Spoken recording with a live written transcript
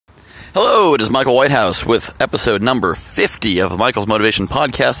Hello, it is Michael Whitehouse with episode number 50 of Michael's Motivation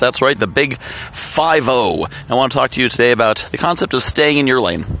Podcast. That's right, the big 5-0. I want to talk to you today about the concept of staying in your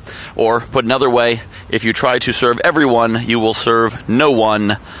lane. Or, put another way, if you try to serve everyone, you will serve no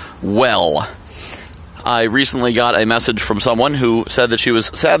one well. I recently got a message from someone who said that she was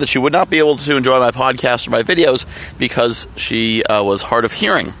sad that she would not be able to enjoy my podcast or my videos because she was hard of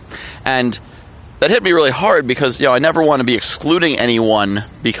hearing. And that hit me really hard because, I never want to be excluding anyone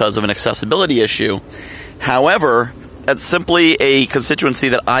because of an accessibility issue. However, that's simply a constituency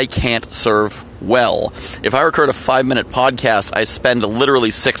that I can't serve well. If I record a 5-minute podcast, I spend literally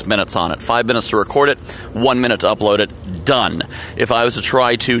 6 minutes on it. 5 minutes to record it, 1 minute to upload it, done. If I was to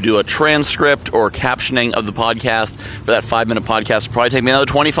try to do a transcript or captioning of the podcast for that 5-minute podcast, it would probably take me another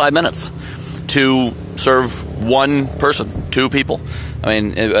 25 minutes to serve one person, two people. I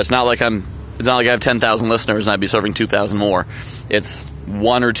mean, it's not like I have 10,000 listeners and I'd be serving 2,000 more. It's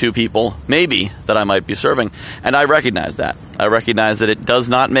one or two people, maybe, that I might be serving. And I recognize that. I recognize that it does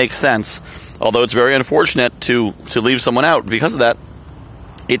not make sense, although it's very unfortunate to leave someone out because of that.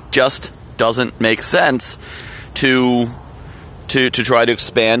 It just doesn't make sense to try to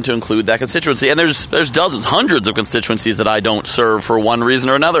expand to include that constituency. And there's dozens, hundreds of constituencies that I don't serve for one reason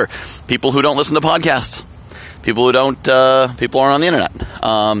or another. People who don't listen to podcasts. People who people aren't on the internet.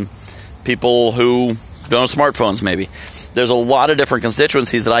 People who don't have smartphones, maybe. There's a lot of different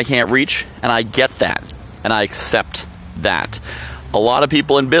constituencies that I can't reach, and I get that, and I accept that. A lot of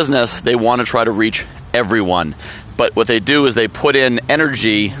people in business, they want to try to reach everyone, but what they do is they put in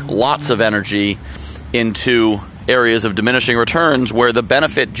energy, lots of energy, into areas of diminishing returns where the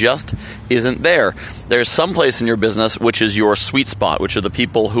benefit just isn't there. There's some place in your business which is your sweet spot, which are the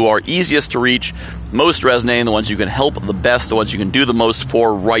people who are easiest to reach, most resonating, the ones you can help the best, the ones you can do the most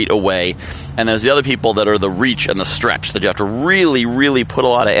for right away. And there's the other people that are the reach and the stretch, that you have to really, really put a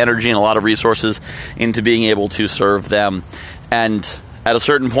lot of energy and a lot of resources into being able to serve them. And at a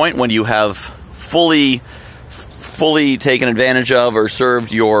certain point, when you have fully taken advantage of or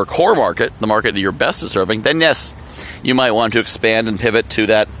served your core market, the market that you're best at serving, then yes, you might want to expand and pivot to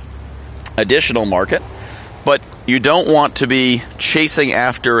that additional market. But you don't want to be chasing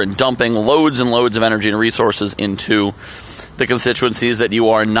after and dumping loads and loads of energy and resources into the constituencies that you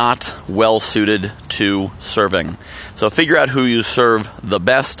are not well suited to serving. So figure out who you serve the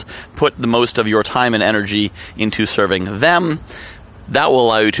best, put the most of your time and energy into serving them. That will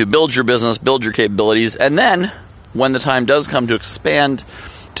allow you to build your business, build your capabilities, and then when the time does come to expand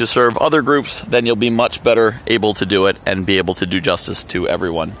to serve other groups, then you'll be much better able to do it and be able to do justice to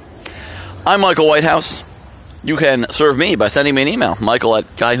everyone. I'm Michael Whitehouse. You can serve me by sending me an email,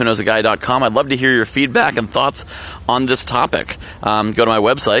 michael@guywhoknowsaguy.com. I'd love to hear your feedback and thoughts on this topic. Go to my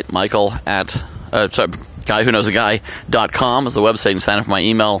website, guywhoknowsaguy.com is the website, and sign up for my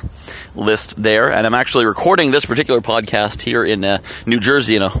email list there. And I'm actually recording this particular podcast here in New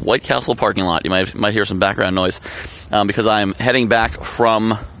Jersey in a White Castle parking lot. You might hear some background noise because I'm heading back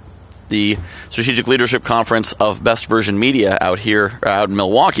from the Strategic Leadership Conference of Best Version Media out in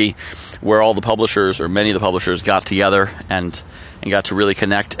Milwaukee, where all the publishers, or many of the publishers, got together and got to really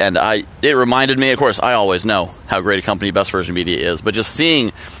connect. And it reminded me, of course, I always know how great a company Best Version Media is, but just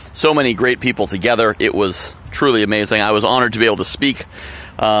seeing so many great people together, it was truly amazing. I was honored to be able to speak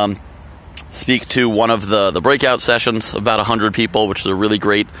to one of the breakout sessions, about 100 people, which is a really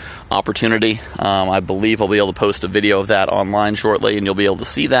great opportunity. I believe I'll be able to post a video of that online shortly, and you'll be able to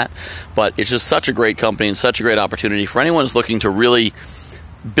see that. But it's just such a great company and such a great opportunity for anyone who's looking to really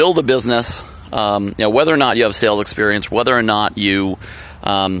build a business. Whether or not you have sales experience, whether or not you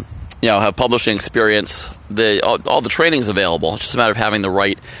have publishing experience, all the training's available. It's just a matter of having the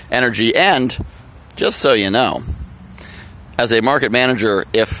right energy. And just so you know, as a market manager,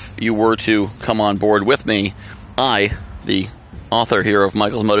 if you were to come on board with me, I, the author here of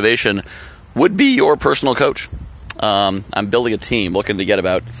Michael's Motivation, would be your personal coach. I'm building a team, looking to get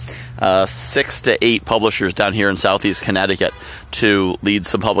about 6 to 8 publishers down here in Southeast Connecticut to lead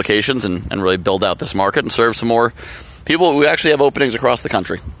some publications and really build out this market and serve some more people who actually have openings across the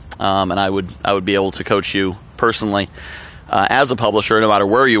country. And I would be able to coach you personally as a publisher, no matter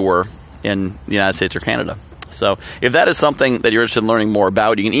where you were in the United States or Canada. So if that is something that you're interested in learning more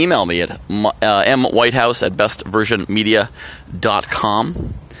about, you can email me at mwhitehouse@bestversionmedia.com.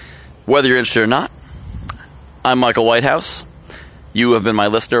 Whether you're interested or not, I'm Michael Whitehouse. You have been my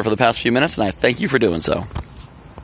listener for the past few minutes, and I thank you for doing so.